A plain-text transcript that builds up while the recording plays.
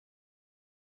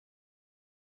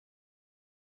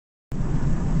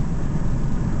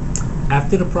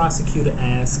After the prosecutor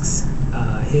asks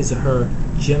his or her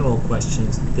general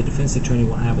questions, the defense attorney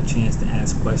will have a chance to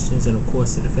ask questions, and of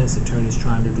course the defense attorney is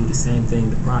trying to do the same thing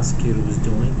the prosecutor was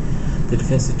doing. The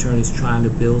defense attorney is trying to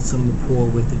build some rapport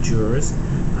with the jurors,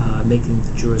 making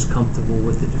the jurors comfortable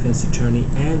with the defense attorney,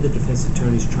 and the defense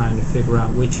attorney is trying to figure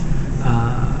out which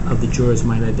of the jurors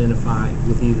might identify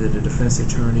with either the defense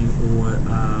attorney or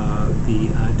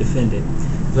the defendant.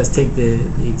 Let's take the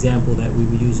example that we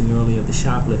were using earlier of the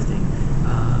shoplifting.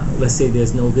 Let's say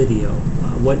there's no video.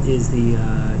 What is the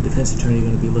defense attorney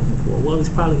going to be looking for? Well, he's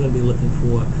probably going to be looking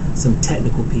for some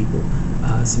technical people,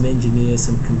 some engineers,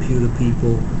 some computer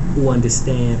people who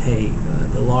understand, hey,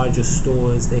 the larger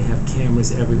stores, they have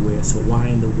cameras everywhere, so why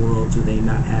in the world do they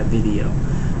not have video?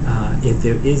 If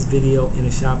there is video in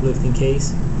a shoplifting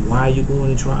case, why are you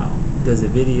going to trial? Does the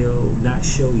video not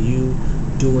show you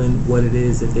doing what it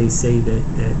is that they say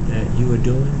that you are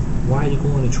doing? Why are you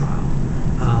going to trial?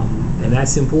 And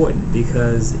that's important,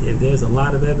 because if there's a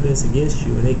lot of evidence against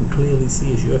you and they can clearly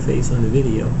see it's your face on the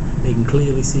video, they can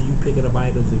clearly see you picking up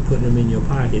items and putting them in your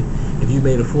pocket. If you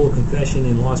made a full confession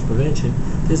in loss prevention,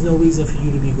 there's no reason for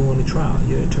you to be going to trial.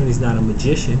 Your attorney's not a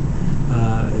magician.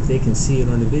 If they can see it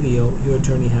on the video, your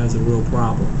attorney has a real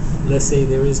problem. Let's say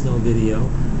there is no video,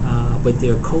 but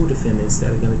there are co-defendants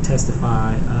that are going to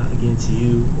testify against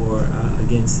you or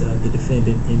against the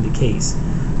defendant in the case.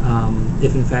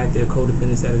 If in fact there are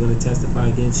co-defendants that are going to testify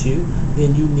against you,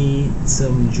 then you need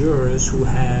some jurors who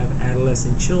have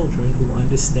adolescent children who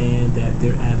understand that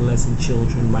their adolescent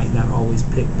children might not always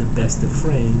pick the best of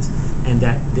friends, and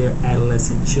that their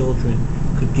adolescent children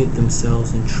could get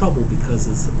themselves in trouble because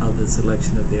of the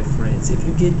selection of their friends. If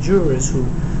you get jurors who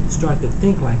start to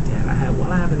think like that, I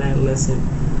have an adolescent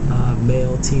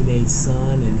male teenage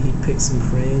son, and he picked some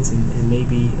friends, and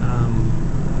maybe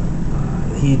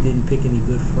he didn't pick any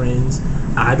good friends.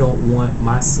 I don't want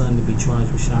my son to be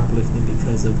charged with shoplifting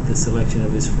because of the selection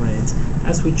of his friends.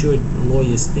 That's what your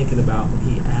lawyer is thinking about when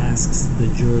he asks the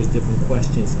jurors different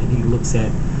questions, and he looks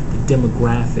at the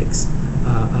demographics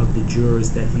of the jurors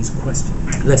that he's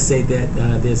questioning. Let's say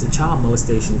that there's a child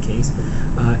molestation case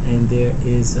and there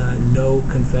is no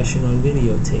confession on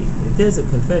videotape. If there's a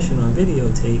confession on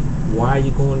videotape, why are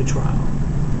you going to trial?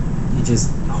 You're just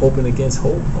hoping against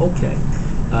hope? Okay.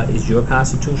 Is your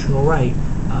constitutional right,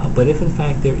 but if in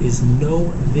fact there is no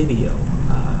video,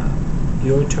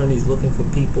 your attorney is looking for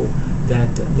people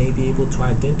that may be able to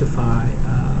identify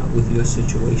with your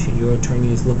situation. Your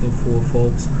attorney is looking for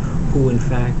folks who in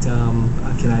fact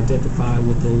can identify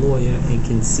with the lawyer and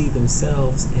can see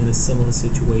themselves in a similar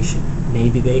situation.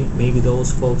 Maybe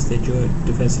those folks that your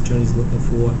defense attorney is looking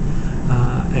for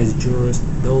as jurors,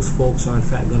 those folks are in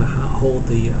fact going to hold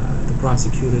the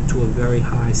prosecutor to a very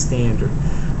high standard.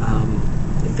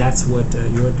 That's what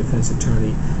your defense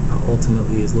attorney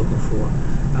ultimately is looking for.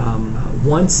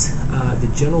 Once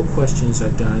the general questions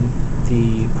are done,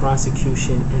 the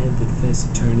prosecution and the defense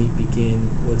attorney begin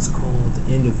what's called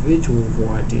individual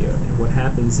voir dire. And what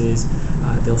happens is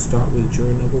they'll start with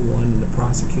juror number one, and the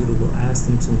prosecutor will ask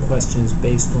them some questions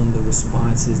based on the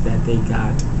responses that they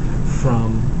got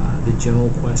from the general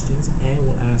questions, and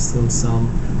will ask them some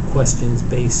questions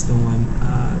based on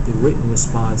the written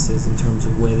responses in terms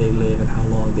of where they live and how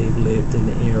long they've lived in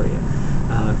the area.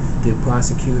 The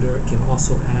prosecutor can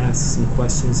also ask some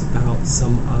questions about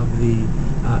some of the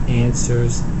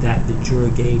answers that the juror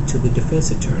gave to the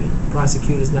defense attorney. The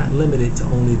prosecutor is not limited to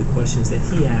only the questions that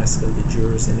he asked of the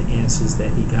jurors and the answers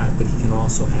that he got, but he can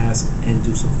also ask and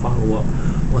do some follow-up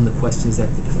on the questions that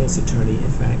the defense attorney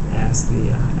in fact asked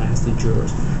the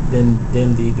jurors. Then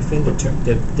the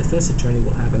defense attorney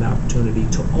will have an opportunity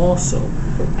to also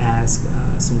ask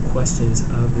some questions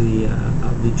of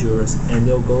the jurors, and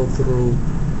they'll go through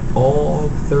all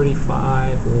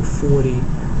 35 or 40,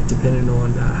 depending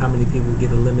on how many people get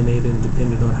eliminated and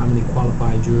depending on how many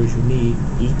qualified jurors you need.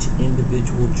 Each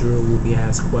individual juror will be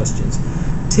asked questions.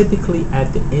 Typically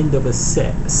at the end of a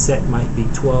set might be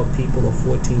 12 people or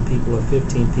 14 people or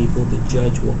 15 people. The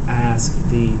judge will ask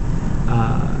the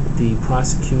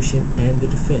prosecution and the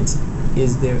defense,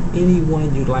 is there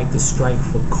anyone you'd like to strike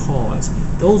for cause?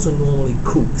 Those are normally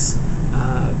kooks.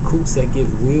 Kooks that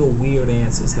give real weird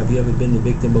answers. Have you ever been the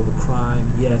victim of a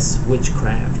crime? Yes.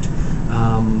 Witchcraft.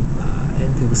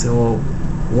 And people say, oh,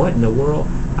 what in the world?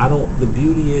 The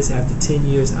beauty is, after 10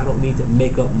 years, I don't need to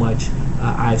make up much.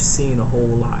 I've seen a whole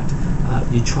lot.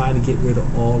 You're trying to get rid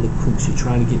of all the kooks. You're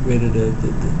trying to get rid of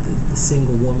the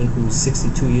single woman who's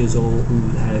 62 years old who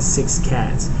has 6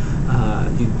 cats.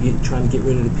 Trying to get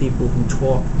rid of the people who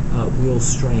talk real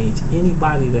strange.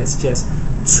 Anybody that's just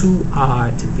too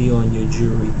odd to be on your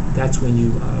jury, that's when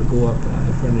you go up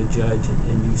in front of the judge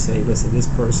and you say, listen, this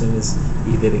person is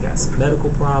either they got some medical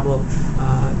problem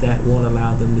that won't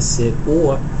allow them to sit,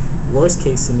 or worst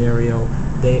case scenario,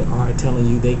 they are telling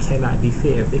you they cannot be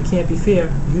fair. If they can't be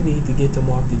fair, you need to get them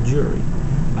off the jury.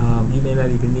 You may not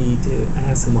even need to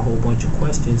ask them a whole bunch of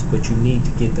questions, but you need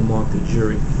to get them off the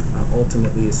jury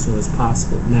ultimately as soon as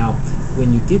possible. Now,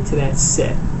 when you get to that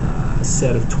set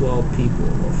of 12 people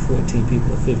or 14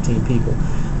 people or 15 people,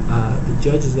 the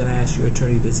judge is going to ask your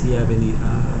attorney, does he have any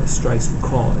strikes for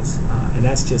cause? And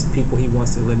that's just people he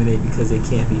wants to eliminate because they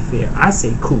can't be fair. I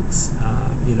say kooks.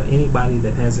 Anybody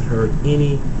that hasn't heard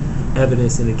any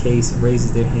evidence in the case,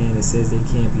 raises their hand and says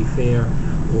they can't be fair,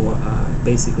 or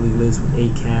basically lives with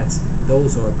 8 cats,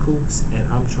 those are kooks, and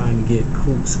I'm trying to get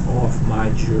kooks off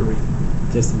my jury,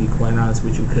 just to be quite honest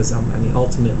with you, because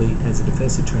ultimately, as a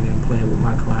defense attorney, I'm playing with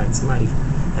my client's life,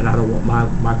 and I don't want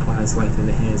my client's life in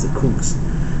the hands of kooks.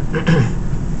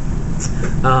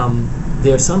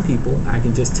 There are some people, I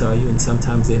can just tell you, and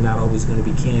sometimes they're not always going to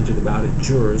be candid about it,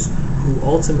 jurors, who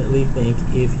ultimately think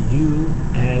if you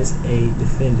as a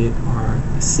defendant are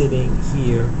sitting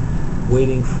here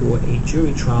waiting for a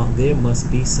jury trial, there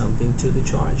must be something to the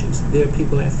charges. There are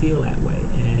people that feel that way,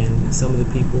 and some of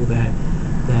the people that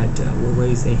will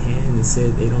raise their hand and say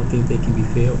they don't think they can be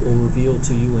fair, or reveal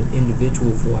to you an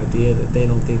individual for idea that they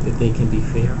don't think that they can be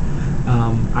fair.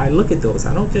 I look at those.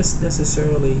 I don't just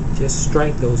necessarily just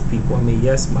strike those people.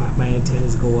 Yes, my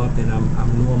antennas go up, and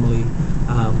I'm normally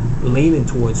leaning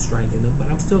towards striking them, but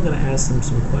I'm still going to ask them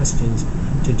some questions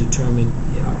to determine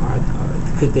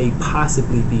could they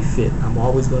possibly be fit. I'm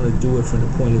always going to do it from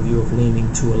the point of view of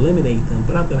leaning to eliminate them,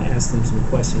 but I'm going to ask them some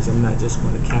questions. I'm not just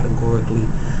going to categorically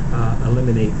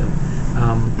eliminate them.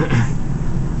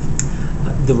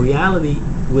 The reality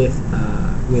with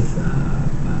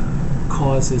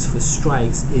causes for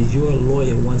strikes is your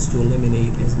lawyer wants to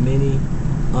eliminate as many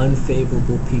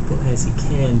unfavorable people as he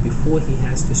can before he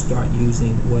has to start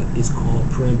using what is called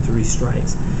peremptory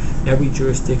strikes. Every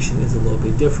jurisdiction is a little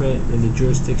bit different. In the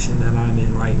jurisdiction that I'm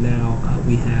in right now,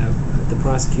 we have the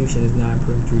prosecution has 9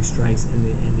 peremptory strikes, and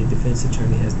the defense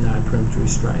attorney has 9 peremptory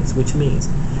strikes, which means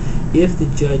if the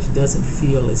judge doesn't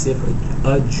feel as if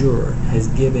a juror has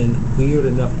given weird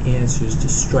enough answers to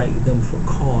strike them for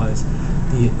cause,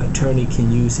 the attorney can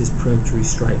use his peremptory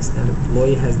strikes. And the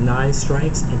lawyer has 9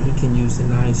 strikes, and he can use the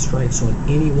 9 strikes on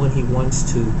anyone he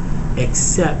wants to,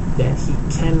 except that he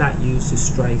cannot use the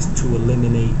strikes to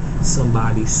eliminate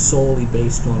somebody solely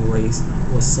based on race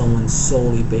or someone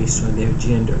solely based on their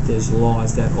gender. There's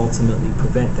laws that ultimately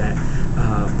prevent that,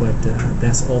 but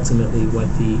that's ultimately what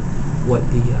the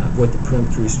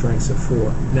peremptory strikes are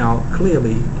for. Now,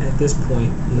 clearly, at this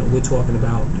point, we're talking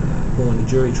about going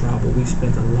to jury trial, but we've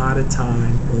spent a lot of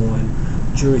time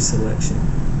on jury selection.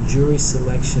 Jury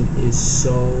selection is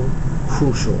so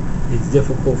crucial. It's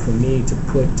difficult for me to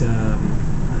put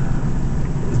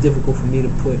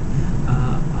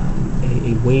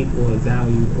a weight or a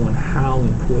value on how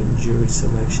important jury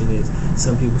selection is.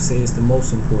 Some people say it's the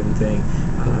most important thing.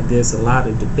 There's a lot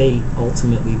of debate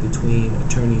ultimately between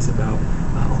attorneys about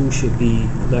who should be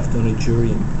left on a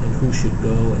jury and who should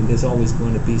go, and there's always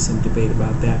going to be some debate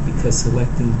about that, because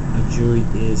selecting a jury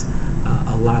is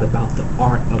a lot about the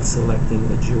art of selecting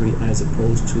a jury as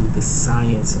opposed to the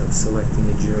science of selecting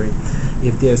a jury.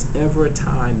 If there's ever a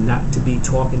time not to be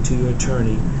talking to your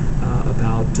attorney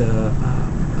about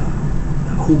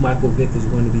who Michael Vick is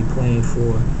going to be playing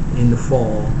for in the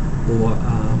fall, or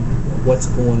what's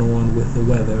going on with the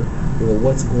weather, or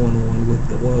what's going on with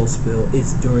the oil spill,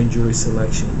 it's during jury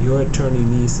selection. Your attorney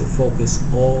needs to focus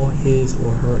all his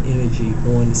or her energy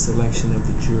on the selection of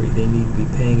the jury. They need to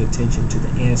be paying attention to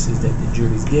the answers that the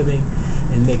jury's giving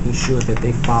and making sure that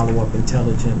they follow up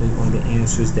intelligently on the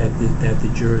answers that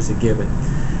the jurors are giving.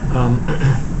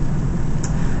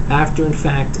 After, in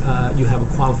fact, you have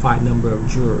a qualified number of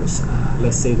jurors,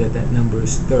 let's say that number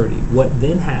is 30. What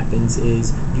then happens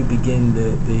is you begin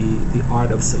the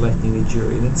art of selecting the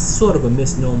jury. And it's sort of a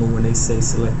misnomer when they say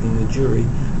selecting the jury,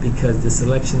 because the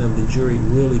selection of the jury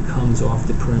really comes off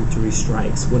the peremptory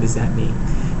strikes. What does that mean?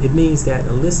 It means that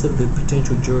a list of the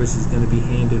potential jurors is going to be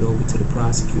handed over to the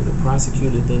prosecutor. The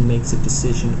prosecutor then makes a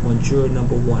decision on juror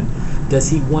number 1. Does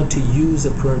he want to use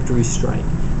a peremptory strike?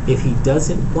 If he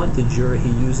doesn't want the jury, he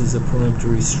uses a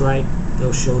peremptory strike.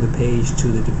 They'll show the page to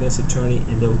the defense attorney,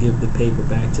 and they'll give the paper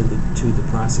back to the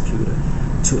prosecutor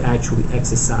to actually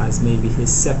exercise maybe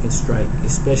his second strike,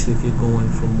 especially if you're going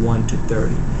from 1 to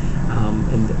 30.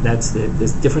 And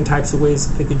there's different types of ways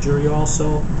to pick a jury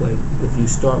also, but if you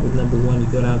start with number 1, you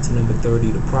go down to number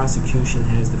 30, the prosecution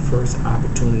has the first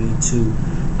opportunity to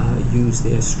use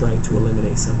their strike to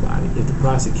eliminate somebody. If the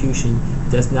prosecution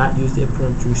does not use their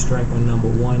peremptory strike on number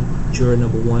 1, juror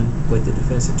number 1, but the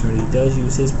defense attorney does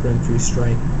use his peremptory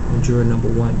strike on juror number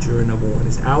 1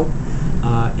 is out,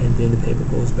 and then the paper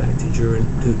goes back to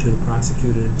the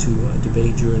prosecutor to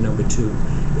debate juror number 2.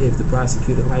 If the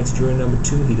prosecutor likes juror number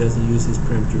 2, he doesn't use his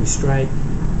peremptory strike.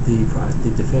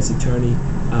 The defense attorney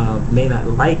may not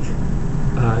like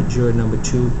juror number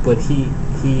 2, but he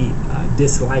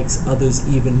dislikes others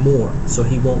even more, so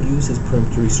he won't use his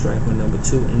peremptory strike on number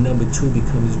 2, and number 2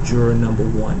 becomes juror number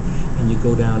 1, and you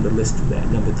go down the list of that.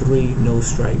 Number 3, no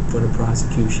strike for the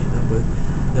prosecution.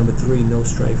 Number 3, no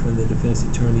strike from the defense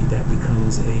attorney. That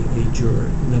becomes a juror.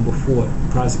 Number 4,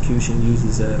 prosecution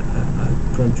uses a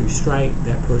peremptory strike.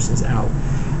 That person's out.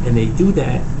 And they do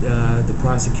that, the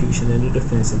prosecution and the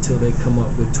defense, until they come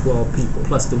up with 12 people,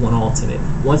 plus the 1 alternate.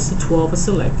 Once the 12 are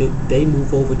selected, they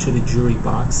move over to the jury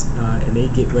box, and they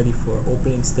get ready for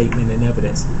opening statement and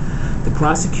evidence. The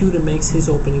prosecutor makes his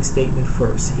opening statement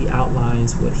first. He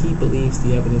outlines what he believes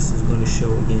the evidence is going to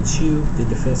show against you. The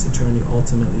defense attorney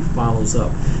ultimately follows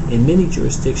up. In many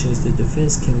jurisdictions, the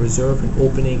defense can reserve an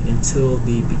opening until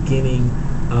the beginning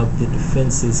of the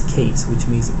defense's case, which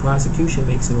means the prosecution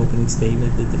makes an opening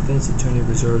statement, the defense attorney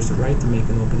reserves the right to make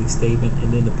an opening statement,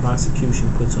 and then the prosecution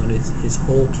puts on his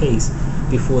whole case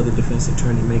before the defense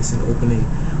attorney makes an opening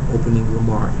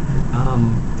remark.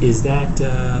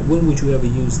 When would you ever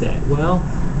use that? Well,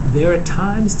 there are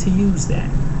times to use that,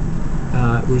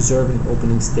 reserving an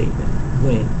opening statement.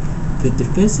 When the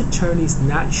defense attorney's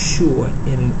not sure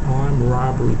in an armed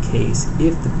robbery case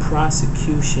if the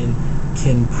prosecution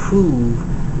can prove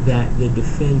that the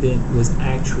defendant was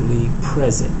actually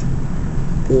present,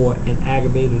 or an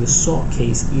aggravated assault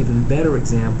case, even better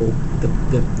example,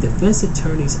 the defense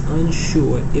attorney's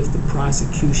unsure if the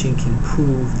prosecution can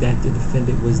prove that the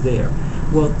defendant was there.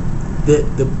 Well,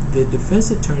 the defense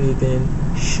attorney then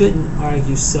shouldn't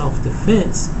argue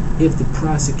self-defense if the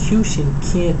prosecution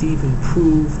can't even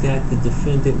prove that the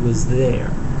defendant was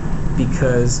there,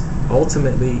 because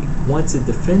ultimately, once the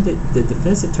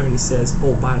defense attorney says,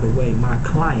 oh, by the way, my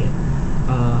client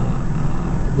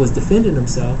was defending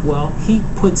himself, well, he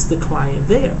puts the client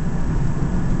there,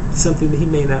 something that he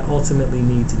may not ultimately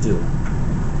need to do.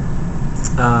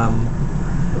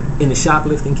 In the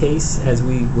shoplifting case, as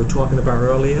we were talking about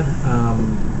earlier,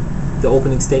 the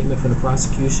opening statement from the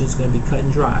prosecution is going to be cut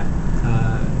and dry.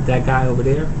 That guy over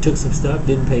there took some stuff,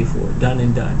 didn't pay for it, done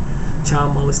and done.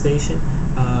 Child molestation,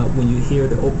 when you hear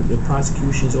the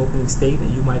prosecution's opening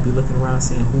statement, you might be looking around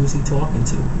saying, who's he talking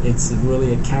to? It's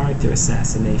really a character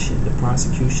assassination. The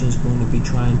prosecution is going to be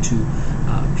trying to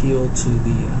appeal to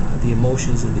the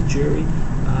emotions of the jury.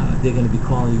 They're going to be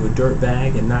calling you a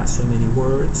dirtbag and not so many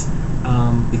words,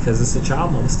 because it's a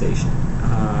child molestation.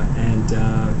 And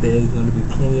there's going to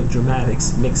be plenty of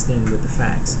dramatics mixed in with the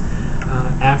facts.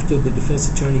 After the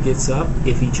defense attorney gets up,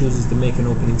 if he chooses to make an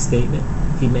opening statement,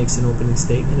 he makes an opening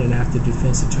statement, and after the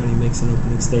defense attorney makes an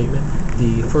opening statement,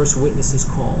 the first witness is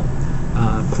called.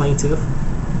 Plaintiff,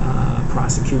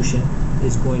 prosecution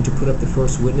is going to put up the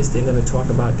first witness. They're going to talk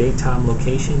about date, time,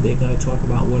 location. They're going to talk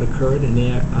about what occurred, and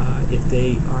if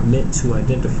they are meant to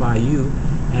identify you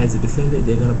as a defendant,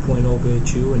 they're going to point over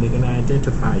at you and they're going to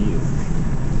identify you.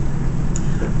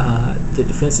 The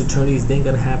defense attorney is then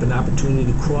going to have an opportunity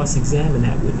to cross-examine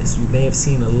that witness. You may have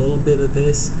seen a little bit of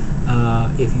this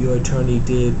if your attorney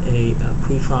did a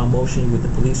pre-trial motion with the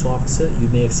police officer. You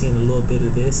may have seen a little bit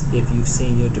of this if you've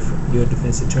seen your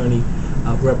defense attorney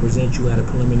represent you at a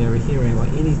preliminary hearing or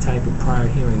any type of prior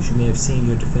hearings. You may have seen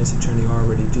your defense attorney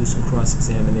already do some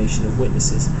cross-examination of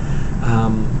witnesses.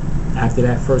 After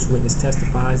that first witness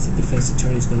testifies, the defense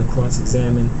attorney is going to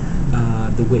cross-examine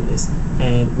the witness.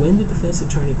 And when the defense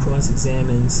attorney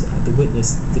cross-examines the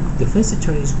witness, the defense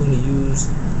attorney is going to use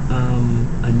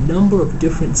a number of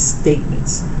different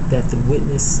statements that the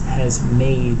witness has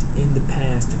made in the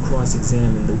past to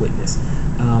cross-examine the witness.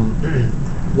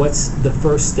 What's the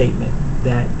first statement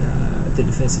that the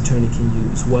defense attorney can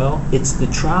use? Well, it's the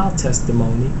trial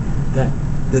testimony that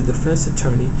the defense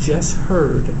attorney just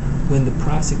heard when the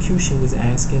prosecution was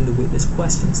asking the witness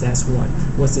questions. That's one.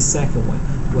 What's the second one?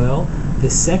 Well, The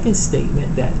second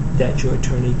statement that your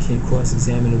attorney can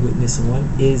cross-examine a witness on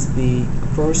is the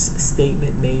first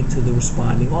statement made to the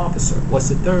responding officer. What's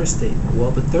the third statement?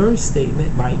 Well, the third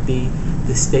statement might be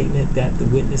the statement that the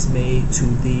witness made to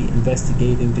the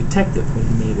investigating detective when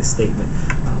he made a statement.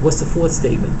 What's the fourth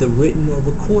statement? The written or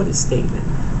recorded statement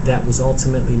that was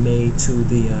ultimately made to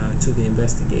the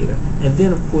investigator. And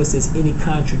then, of course, there's any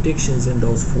contradictions in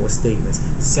those four statements.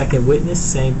 Second witness,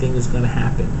 same thing is going to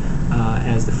happen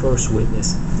as the first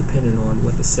witness, depending on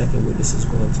what the second witness is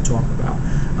going to talk about.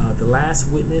 The last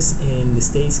witness in the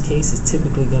state's case is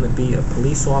typically going to be a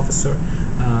police officer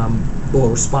or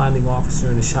a responding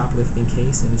officer in a shoplifting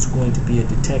case, and it's going to be a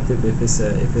detective if it's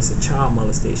a child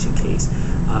molestation case.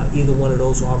 Either one of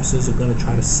those officers are going to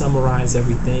try to summarize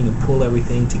everything and pull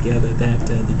everything together that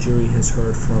the jury has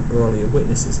heard from earlier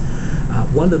witnesses.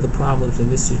 One of the problems in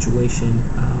this situation,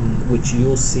 which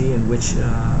you'll see and which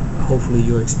hopefully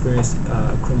your experienced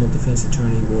criminal defense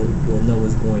attorney will know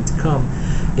is going to come,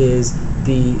 is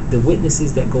the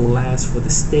witnesses that go last for the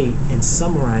state and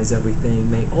summarize everything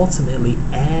may ultimately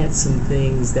add some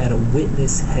things that a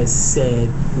witness has said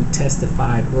who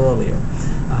testified earlier.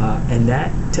 And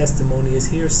that testimony is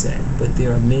hearsay, but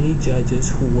there are many judges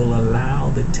who will allow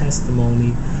the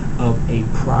testimony of a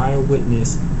prior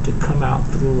witness to come out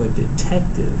through a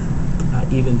detective,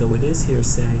 even though it is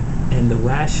hearsay, and the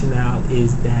rationale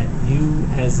is that you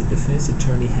as a defense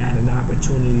attorney had an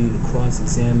opportunity to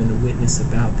cross-examine the witness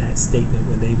about that statement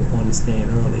when they were on the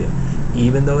stand earlier.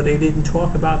 Even though they didn't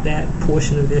talk about that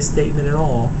portion of their statement at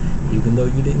all, even though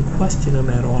you didn't question them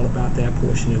at all about that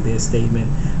portion of their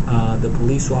statement, the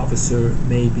police officer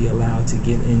may be allowed to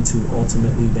get into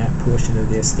ultimately that portion of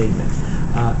their statement.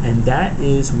 And that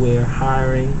is where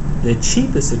hiring the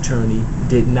cheapest attorney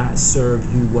did not serve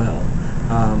you well.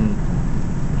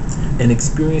 An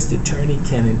experienced attorney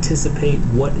can anticipate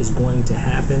what is going to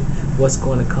happen, what's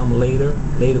going to come later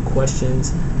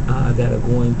questions that are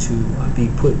going to be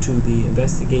put to the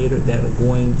investigator that are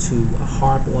going to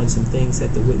harp on some things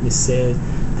that the witness said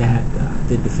that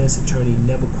the defense attorney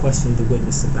never questioned the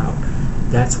witness about.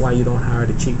 That's why you don't hire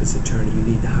the cheapest attorney. You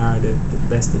need to hire the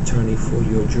best attorney for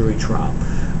your jury trial.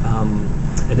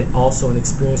 And then also an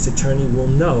experienced attorney will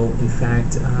know, in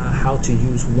fact, how to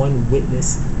use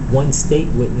one state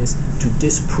witness to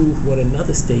disprove what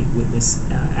another state witness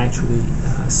actually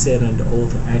said under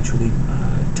oath or actually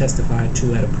testified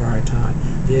to at a prior time.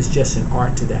 There's just an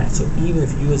art to that. So even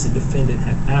if you as a defendant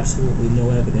have absolutely no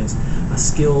evidence, a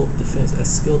skilled defense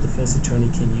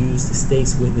attorney can use the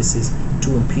state's witnesses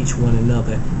to impeach one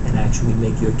another and actually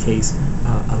make your case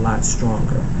a lot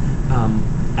stronger.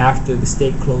 After the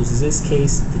state closes its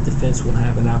case, the defense will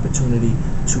have an opportunity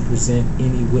to present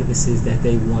any witnesses that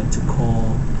they want to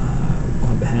call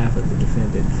on behalf of the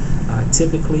defendant.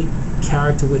 Typically,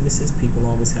 character witnesses, people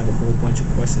always have a whole bunch of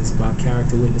questions about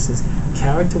character witnesses.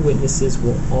 Character witnesses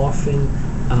will often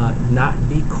not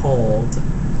be called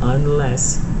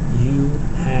unless you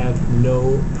have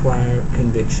no prior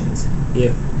convictions.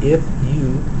 If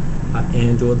you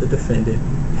and or the defendant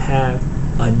have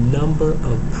a number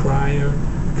of prior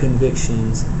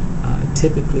convictions,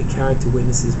 typically character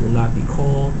witnesses will not be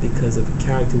called, because if a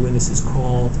character witness is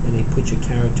called and they put your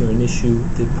character in issue,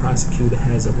 the prosecutor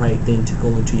has a right then to go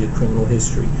into your criminal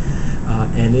history.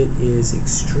 And it is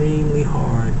extremely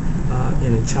hard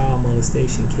in a child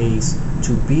molestation case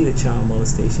to beat a child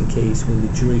molestation case when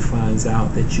the jury finds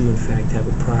out that you in fact have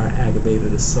a prior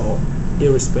aggravated assault,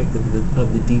 irrespective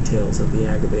of the details of the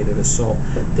aggravated assault.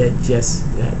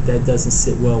 That doesn't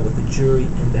sit well with the jury,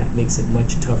 and that makes it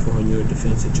much tougher on your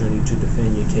defense attorney to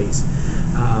defend your case.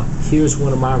 Here's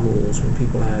one of my rules when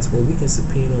people ask, well, we can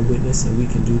subpoena a witness and we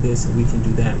can do this and we can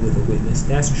do that with a witness.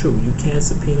 That's true, you can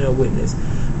subpoena a witness,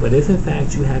 but if in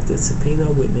fact you have to subpoena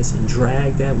a witness and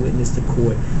drag that witness to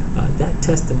court, that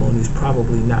testimony is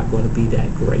probably not going to be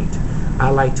that great. I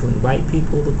like to invite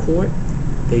people to court,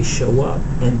 they show up,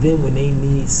 and then when they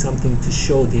need something to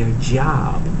show their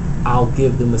job, I'll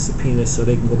give them a subpoena so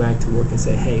they can go back to work and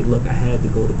say, hey, look, I had to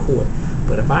go to court.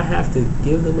 But if I have to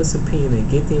give them a subpoena and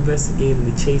get the investigator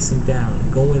to chase them down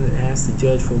and go in and ask the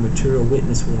judge for material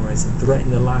witness warrants and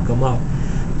threaten to lock them up,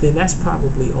 then that's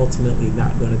probably ultimately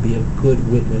not going to be a good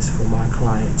witness for my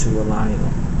client to rely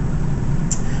on.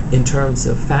 In terms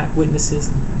of fact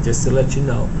witnesses, just to let you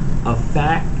know, a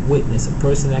fact witness, a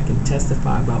person that can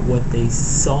testify about what they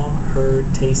saw,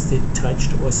 heard, tasted,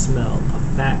 touched, or smelled, a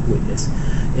fact witness,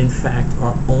 in fact,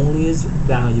 are only as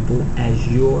valuable as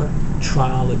your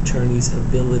trial attorney's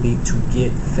ability to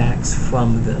get facts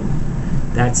from them.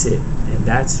 That's it. And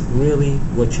that's really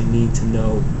what you need to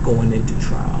know going into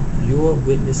trial. Your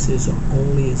witnesses are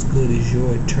only as good as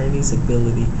your attorney's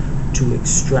ability to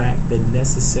extract the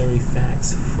necessary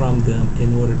facts from them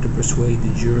in order to persuade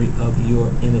the jury of your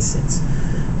innocence.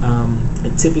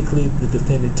 And typically the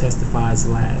defendant testifies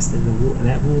last, and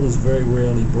that rule is very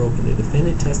rarely broken. The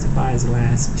defendant testifies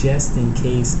last just in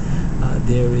case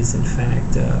there is in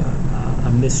fact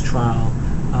a mistrial.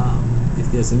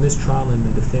 If there's a mistrial and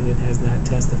the defendant has not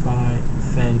testified,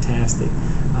 fantastic.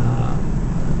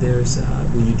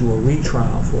 When you do a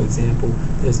retrial, for example,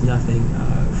 there's nothing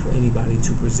for anybody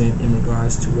to present in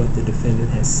regards to what the defendant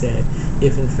has said.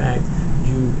 If in fact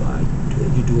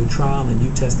you do a trial and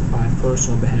you testify first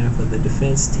on behalf of the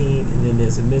defense team, and then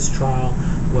there's a mistrial,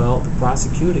 well, the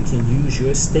prosecutor can use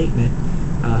your statement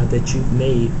that you've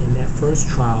made in that first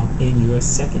trial in your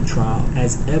second trial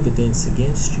as evidence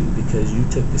against you, because you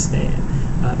took the stand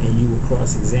and you were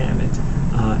cross-examined.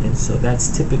 And so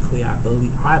that's typically, I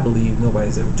believe,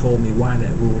 nobody's ever told me why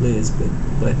that rule is,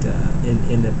 but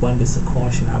in abundance of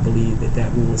caution, I believe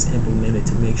that rule is implemented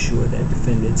to make sure that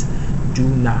defendants do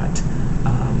not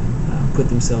put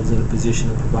themselves in a position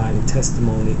of providing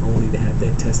testimony only to have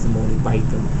that testimony bite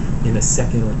them in a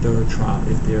second or third trial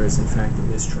if there is in fact a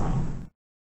mistrial.